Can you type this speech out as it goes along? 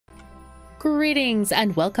Greetings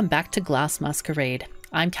and welcome back to Glass Masquerade.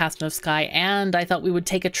 I'm KatherineOfSky and I thought we would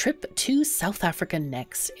take a trip to South Africa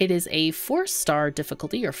next. It is a 4-star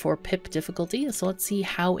difficulty or 4-pip difficulty, so let's see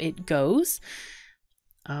how it goes.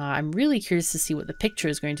 I'm really curious to see what the picture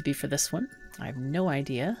is going to be for this one. I have no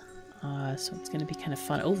idea, so it's going to be kind of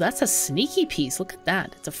fun. Oh, that's a sneaky piece. Look at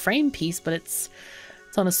that. It's a frame piece, but it's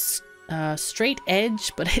on a straight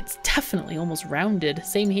edge, but it's definitely almost rounded.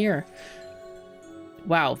 Same here.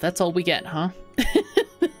 Wow, that's all we get, huh?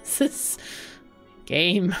 This is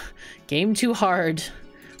game too hard.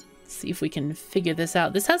 Let's see if we can figure this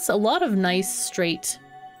out. This has a lot of nice straight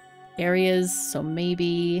areas, so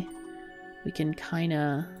maybe we can kind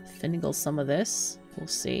of finagle some of this. We'll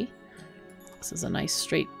see. This is a nice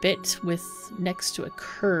straight bit with next to a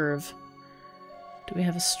curve. Do we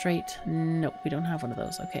have a straight? Nope, we don't have one of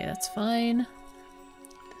those. Okay, that's fine.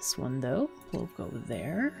 This one, though, will go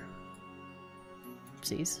there.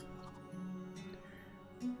 Oopsies.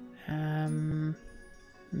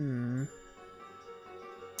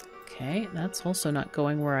 Okay, that's also not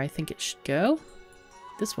going where I think it should go.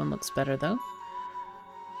 This one looks better, though.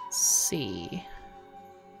 Let's see.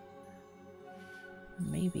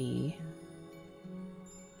 Maybe.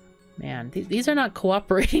 Man, these are not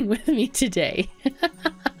cooperating with me today.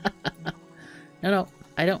 No,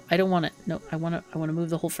 I don't want it. No, I want to move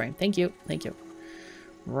the whole frame. Thank you. Thank you.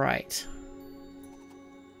 Right.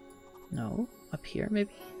 No, up here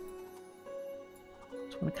maybe.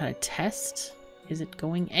 Just want to kind of test. Is it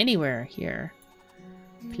going anywhere here?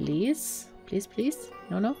 Please? Please, please?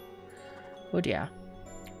 No, no? Oh dear.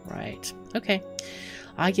 Right. Okay.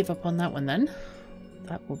 I give up on that one then.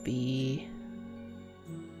 That will be...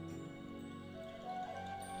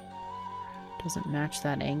 Doesn't match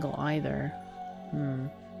that angle either.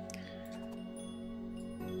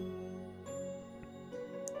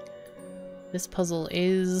 This puzzle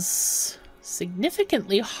is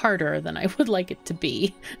significantly harder than I would like it to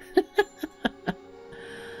be.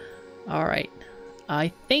 Alright. I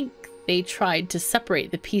think they tried to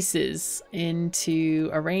separate the pieces into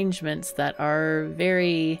arrangements that are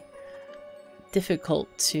very difficult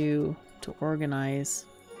to organize.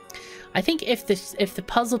 I think if the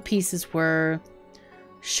puzzle pieces were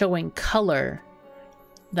showing color,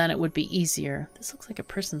 then it would be easier. This looks like a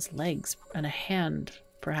person's legs and a hand,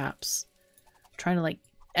 perhaps. I'm trying to like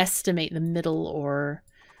estimate the middle or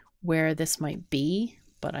where this might be,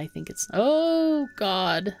 but I think it's... Oh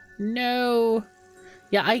God, no.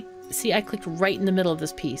 Yeah, I clicked right in the middle of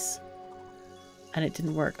this piece and it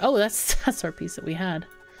didn't work. Oh, that's our piece that we had.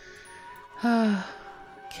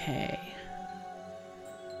 Okay.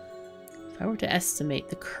 If I were to estimate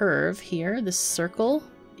the curve here, this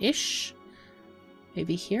circle-ish,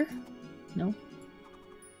 maybe here? No.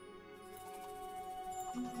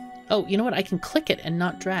 Oh, you know what? I can click it and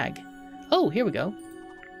not drag. Oh, here we go.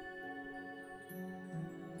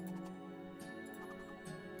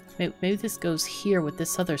 Maybe this goes here with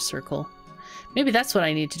this other circle. Maybe that's what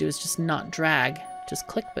I need to do, is just not drag. Just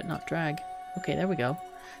click but not drag. Okay, there we go.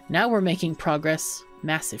 Now we're making progress.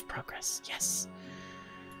 Massive progress. Yes.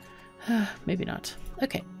 Maybe not.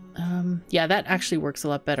 Okay. Yeah, that actually works a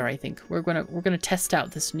lot better, I think. We're gonna test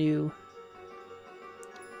out this new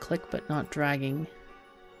click but not dragging.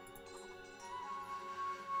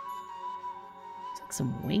 It's like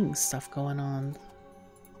some wing stuff going on.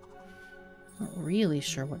 Not really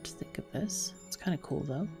sure what to think of this. It's kind of cool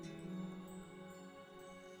though.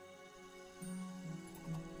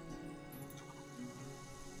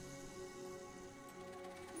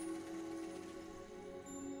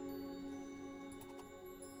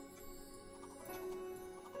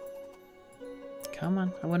 Come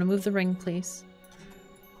on, I want to move the ring, please.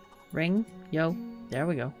 Ring, yo, there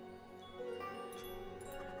we go.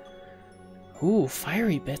 Ooh,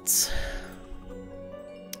 fiery bits.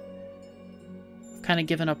 I've kind of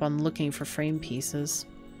given up on looking for frame pieces,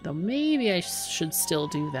 though maybe I should still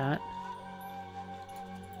do that.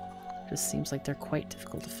 Just seems like they're quite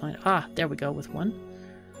difficult to find. Ah, there we go with one.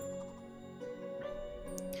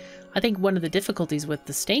 I think one of the difficulties with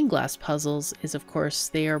the stained glass puzzles is, of course,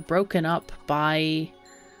 they are broken up by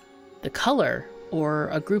the color or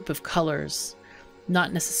a group of colors,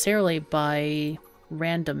 not necessarily by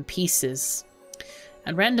random pieces.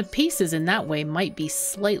 And random pieces in that way might be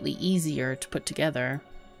slightly easier to put together.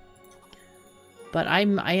 But I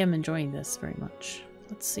am enjoying this very much.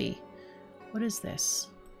 Let's see. What is this?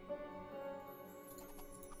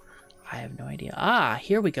 I have no idea. Ah,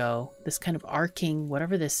 here we go. This kind of arcing,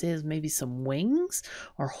 whatever this is, maybe some wings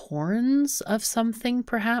or horns of something,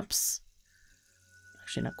 perhaps.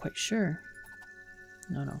 Actually, not quite sure.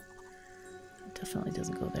 No. It definitely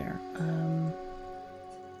doesn't go there.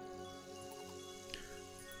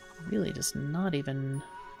 really just not even...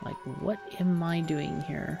 Like, what am I doing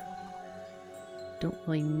here? Don't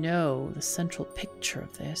really know the central picture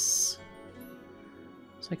of this,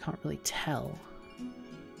 so I can't really tell.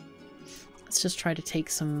 Let's just try to take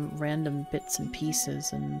some random bits and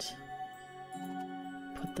pieces and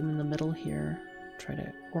put them in the middle here. Try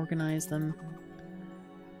to organize them.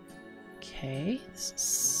 Okay,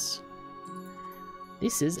 this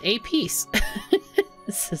is a piece.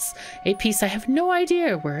 This is a piece I have no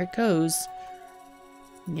idea where it goes.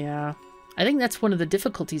 Yeah, I think that's one of the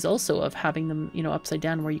difficulties also of having them, you know, upside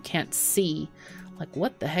down where you can't see. Like,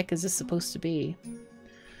 what the heck is this supposed to be?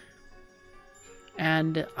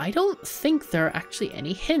 And I don't think there are actually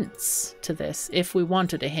any hints to this if we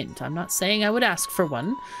wanted a hint. I'm not saying I would ask for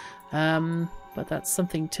one, but that's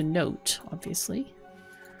something to note, obviously.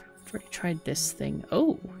 I've already tried this thing.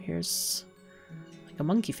 Oh, here's like a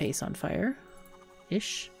monkey face on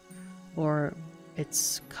fire-ish. Or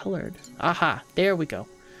it's colored. Aha, there we go.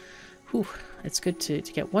 Whew, it's good to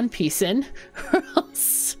get one piece in, or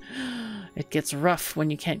else it gets rough when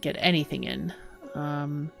you can't get anything in.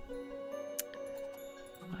 I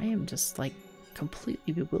am just like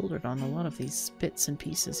completely bewildered on a lot of these bits and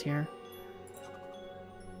pieces here.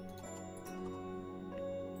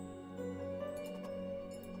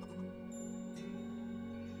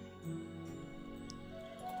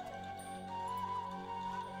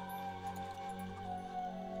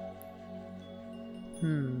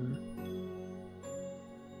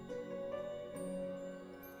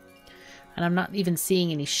 And I'm not even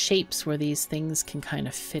seeing any shapes where these things can kind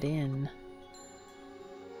of fit in.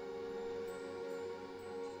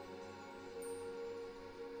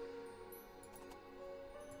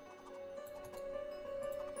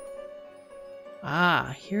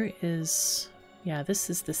 Ah, here is... Yeah, this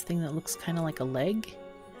is this thing that looks kind of like a leg.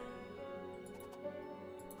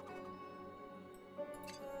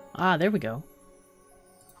 Ah, there we go.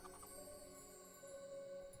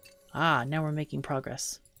 Ah, now we're making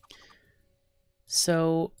progress.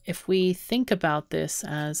 So if we think about this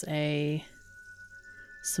as a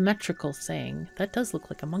symmetrical thing, that does look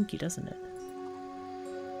like a monkey, doesn't it?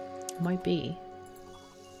 It might be.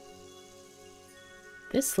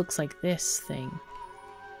 This looks like this thing.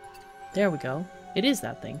 There we go. It is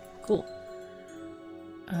that thing. Cool.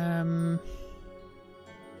 No,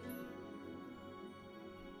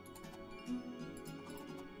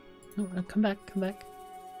 come back, come back.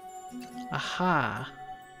 Aha.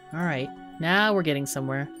 Alright. Now we're getting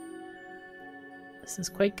somewhere. This is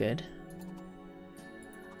quite good.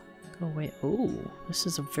 Go away. Oh, this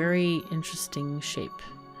is a very interesting shape.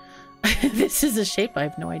 This is a shape I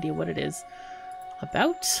have no idea what it is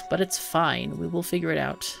about, but it's fine. We will figure it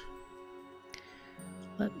out.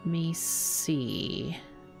 Let me see.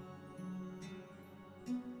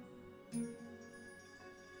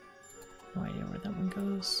 No idea where that one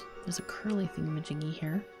goes. There's a curly thingamajiggy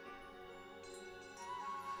here.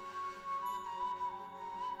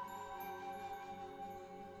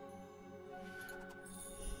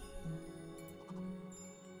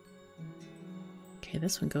 Okay,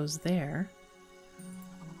 this one goes there.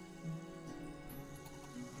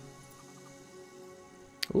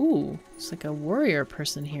 Ooh, it's like a warrior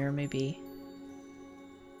person here, maybe.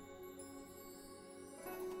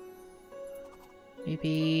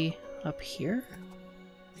 Maybe up here?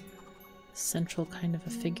 Central kind of a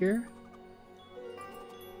figure?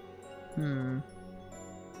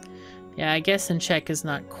 Yeah, I guess in Czech is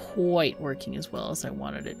not quite working as well as I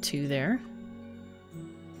wanted it to there.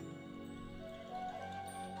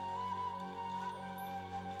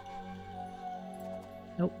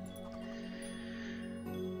 Nope.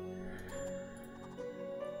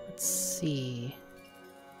 Let's see.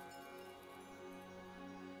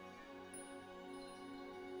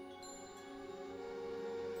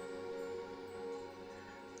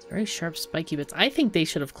 It's very sharp, spiky bits. I think they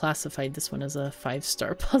should have classified this one as a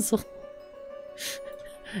 5-star puzzle.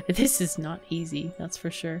 This is not easy, that's for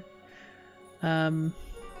sure. That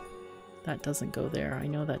doesn't go there. I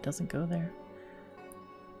know that doesn't go there.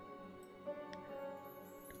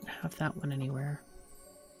 Don't have that one anywhere.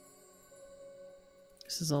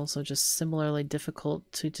 This is also just similarly difficult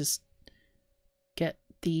to just get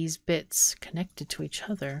these bits connected to each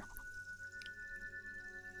other.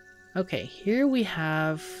 Okay, here we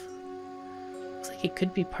have... Looks like it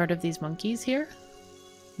could be part of these monkeys here.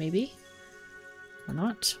 Maybe. Or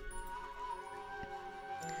not.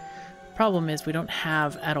 Problem is we don't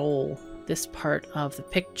have at all this part of the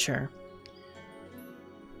picture.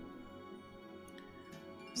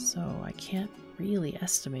 So I can't really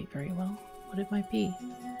estimate very well what it might be.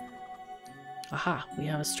 Aha, we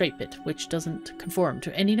have a straight bit, which doesn't conform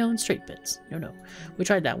to any known straight bits. No, no. We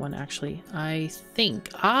tried that one, actually. I think...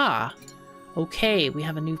 Ah! Okay, we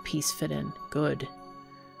have a new piece fit in. Good.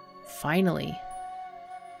 Finally.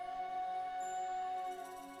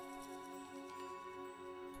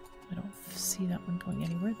 I don't see that one going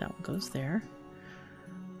anywhere. That one goes there.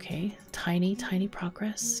 Okay, tiny, tiny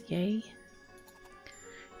progress. Yay.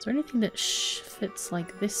 Is there anything that fits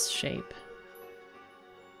like this shape?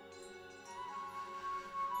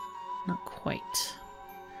 Not quite.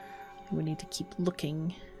 We need to keep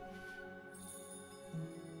looking.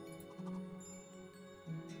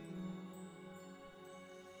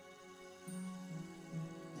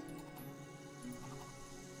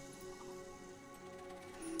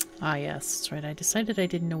 Ah, yes, that's right. I decided I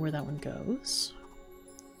didn't know where that one goes.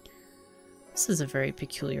 This is a very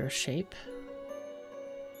peculiar shape.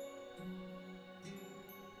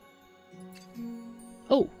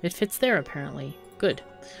 Oh, it fits there apparently. Good.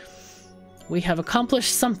 We have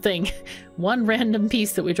accomplished something. One random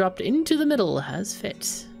piece that we dropped into the middle has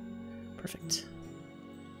fit. Perfect.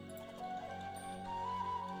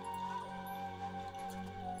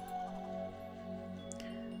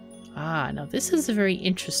 Ah, now this is a very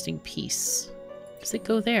interesting piece. Does it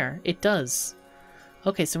go there? It does.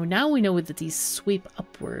 Okay, so now we know that these sweep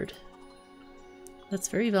upward. That's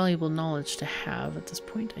very valuable knowledge to have at this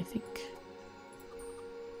point, I think.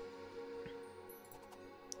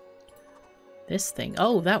 This thing.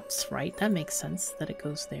 Oh, that's right. That makes sense that it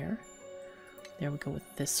goes there. There we go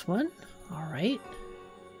with this one. All right.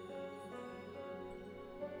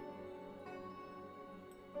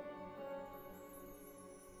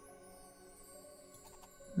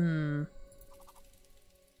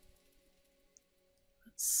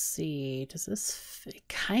 Let's see. Does this... It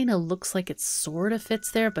kind of looks like it sort of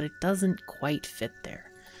fits there, but it doesn't quite fit there.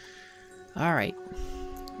 All right.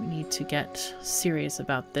 We need to get serious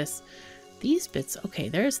about this. These bits, okay,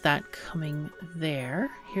 there's that coming there.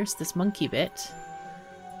 Here's this monkey bit.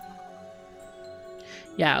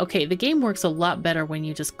 Yeah, okay, the game works a lot better when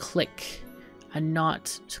you just click and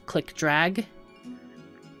not click drag.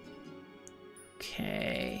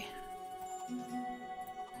 Okay.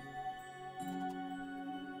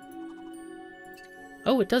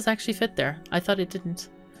 Oh, it does actually fit there. I thought it didn't.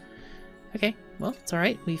 Okay, well, it's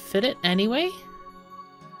alright. We fit it anyway.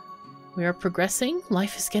 We are progressing.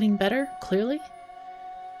 Life is getting better, clearly.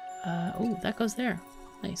 Oh, that goes there.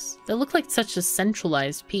 Nice. That looked like such a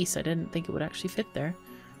centralized piece. I didn't think it would actually fit there.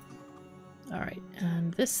 Alright,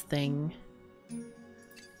 and this thing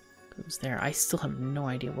goes there. I still have no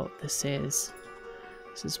idea what this is.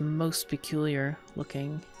 This is most peculiar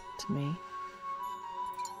looking to me.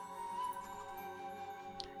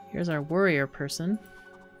 Here's our warrior person.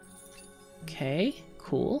 Okay,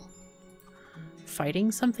 cool.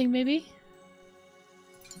 Fighting something, maybe?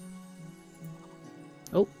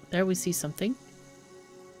 Oh, there we see something.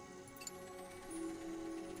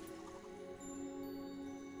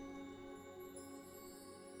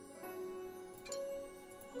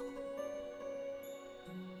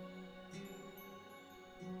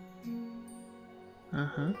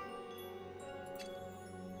 Uh-huh.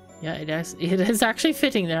 Yeah, it is actually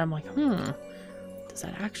fitting there. I'm like, does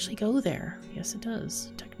that actually go there? Yes, it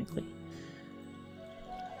does, technically.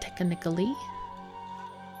 Technically.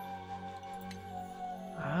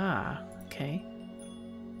 Ah, okay.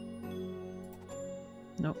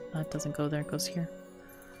 Nope, that doesn't go there. It goes here.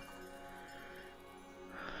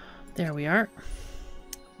 There we are.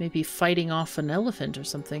 Maybe fighting off an elephant or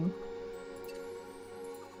something.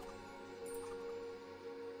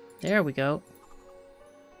 There we go.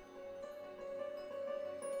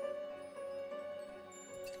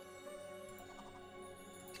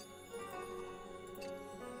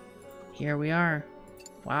 Here we are.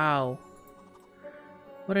 Wow.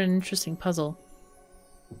 What an interesting puzzle.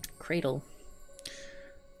 Cradle.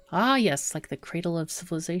 Ah, yes, like the cradle of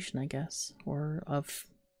civilization, I guess. Or of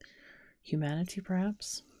humanity,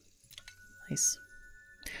 perhaps. Nice.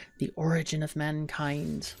 The origin of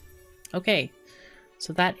mankind. Okay,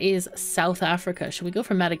 so that is South Africa. Should we go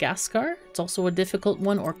for Madagascar? It's also a difficult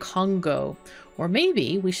one. Or Congo. Or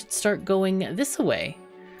maybe we should start going this way.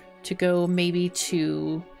 To go maybe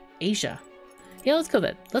to Asia. Yeah, let's go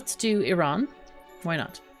then. Let's do Iran. Why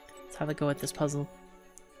not? Let's have a go at this puzzle.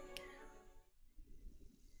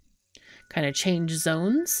 Kind of change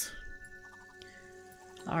zones.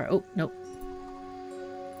 Alright, oh, nope.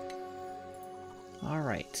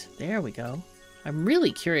 Alright, there we go. I'm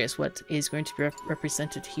really curious what is going to be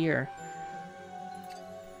represented here.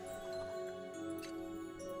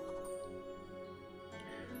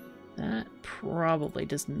 That probably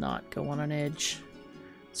does not go on an edge.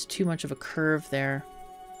 It's too much of a curve there.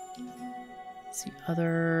 See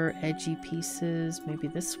other edgy pieces. Maybe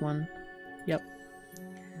this one. Yep.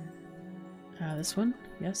 This one.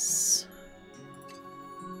 Yes.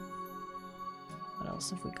 What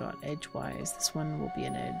else have we got edgewise? This one will be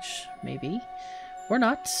an edge. Maybe. Or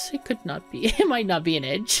not. It could not be. It might not be an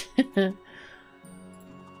edge.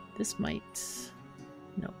 This might...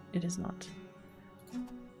 No, it is not.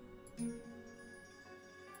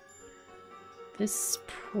 This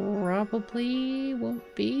probably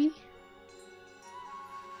won't be.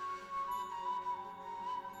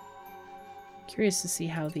 Curious to see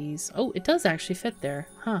how these... Oh, it does actually fit there.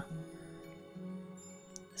 Huh.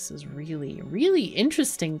 This is really, really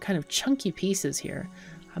interesting kind of chunky pieces here.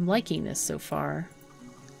 I'm liking this so far.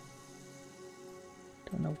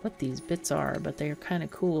 Don't know what these bits are, but they're kind of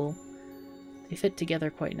cool. They fit together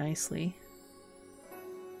quite nicely.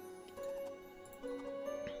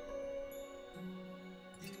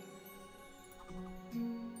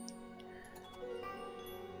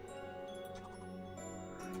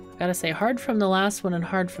 Gotta say, hard from the last one and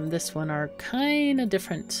hard from this one are kind of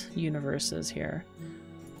different universes here.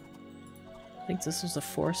 I think this was a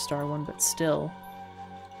 4-star one, but still.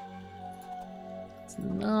 It's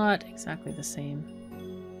not exactly the same.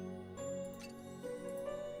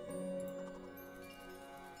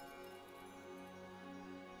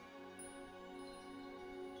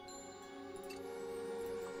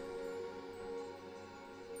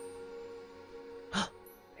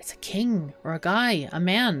 It's a king, or a guy, a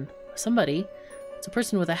man, somebody. It's a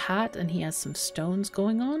person with a hat and he has some stones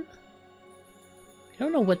going on. I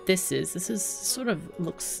don't know what this is. This is sort of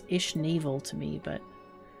looks-ish naval to me, but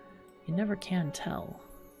you never can tell.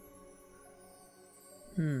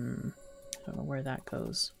 I don't know where that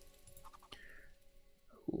goes.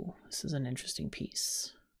 Ooh, this is an interesting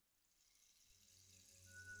piece.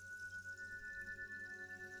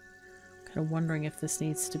 Kind of wondering if this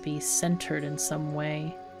needs to be centered in some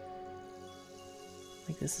way.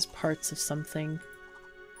 Like this is parts of something.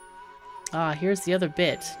 Ah, here's the other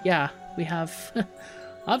bit. Yeah, we have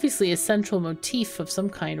obviously a central motif of some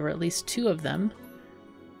kind, or at least 2 of them.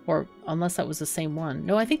 Or unless that was the same one.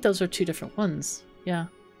 No, I think those are 2 different ones. Yeah.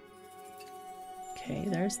 Okay,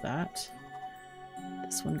 there's that.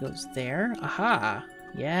 This one goes there. Aha!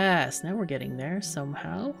 Yes, now we're getting there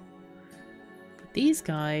somehow. But these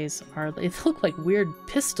guys are... They look like weird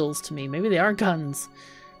pistols to me. Maybe they are guns.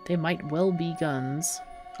 They might well be guns.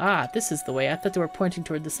 Ah, this is the way. I thought they were pointing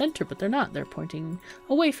toward the center, but they're not. They're pointing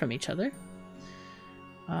away from each other.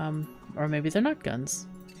 Or maybe they're not guns.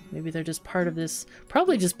 Maybe they're just part of this,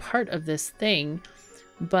 probably just part of this thing.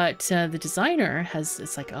 But the designer has,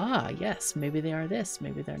 it's like, ah, yes, maybe they are this,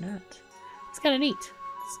 maybe they're not. It's kind of neat.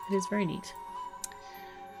 It is very neat.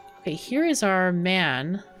 Okay, here is our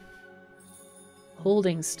man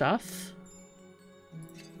holding stuff.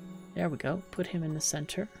 There we go. Put him in the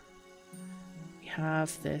center. We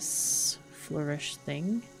have this flourish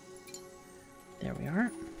thing. There we are.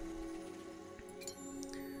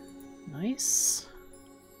 Nice.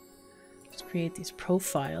 Let's create these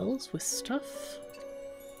profiles with stuff.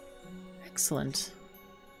 Excellent.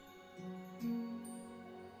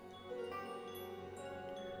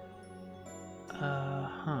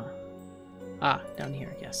 Ah, down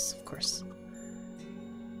here. Yes, of course.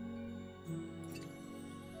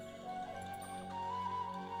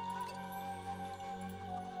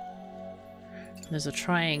 There's a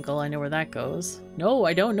triangle. I know where that goes. No,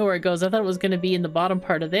 I don't know where it goes. I thought it was going to be in the bottom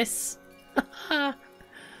part of this. Got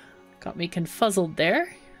me confuzzled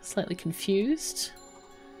there. Slightly confused.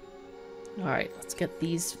 Alright, let's get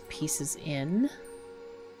these pieces in.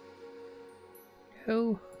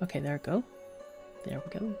 Oh, okay, there we go. There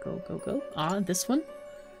we go. Go, go, go. Ah, this one.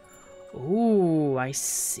 Ooh, I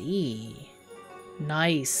see.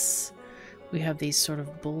 Nice. We have these sort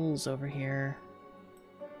of bulls over here.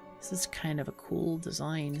 This is kind of a cool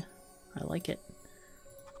design. I like it.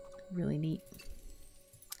 Really neat.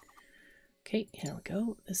 Okay, here we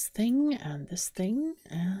go. This thing and this thing.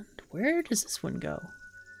 And where does this one go?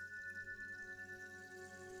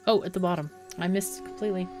 Oh, at the bottom. I missed it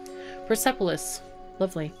completely. Persepolis.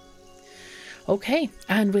 Lovely. Okay,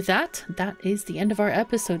 and with that, that is the end of our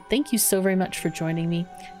episode. Thank you so very much for joining me.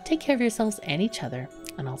 Take care of yourselves and each other,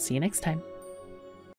 and I'll see you next time.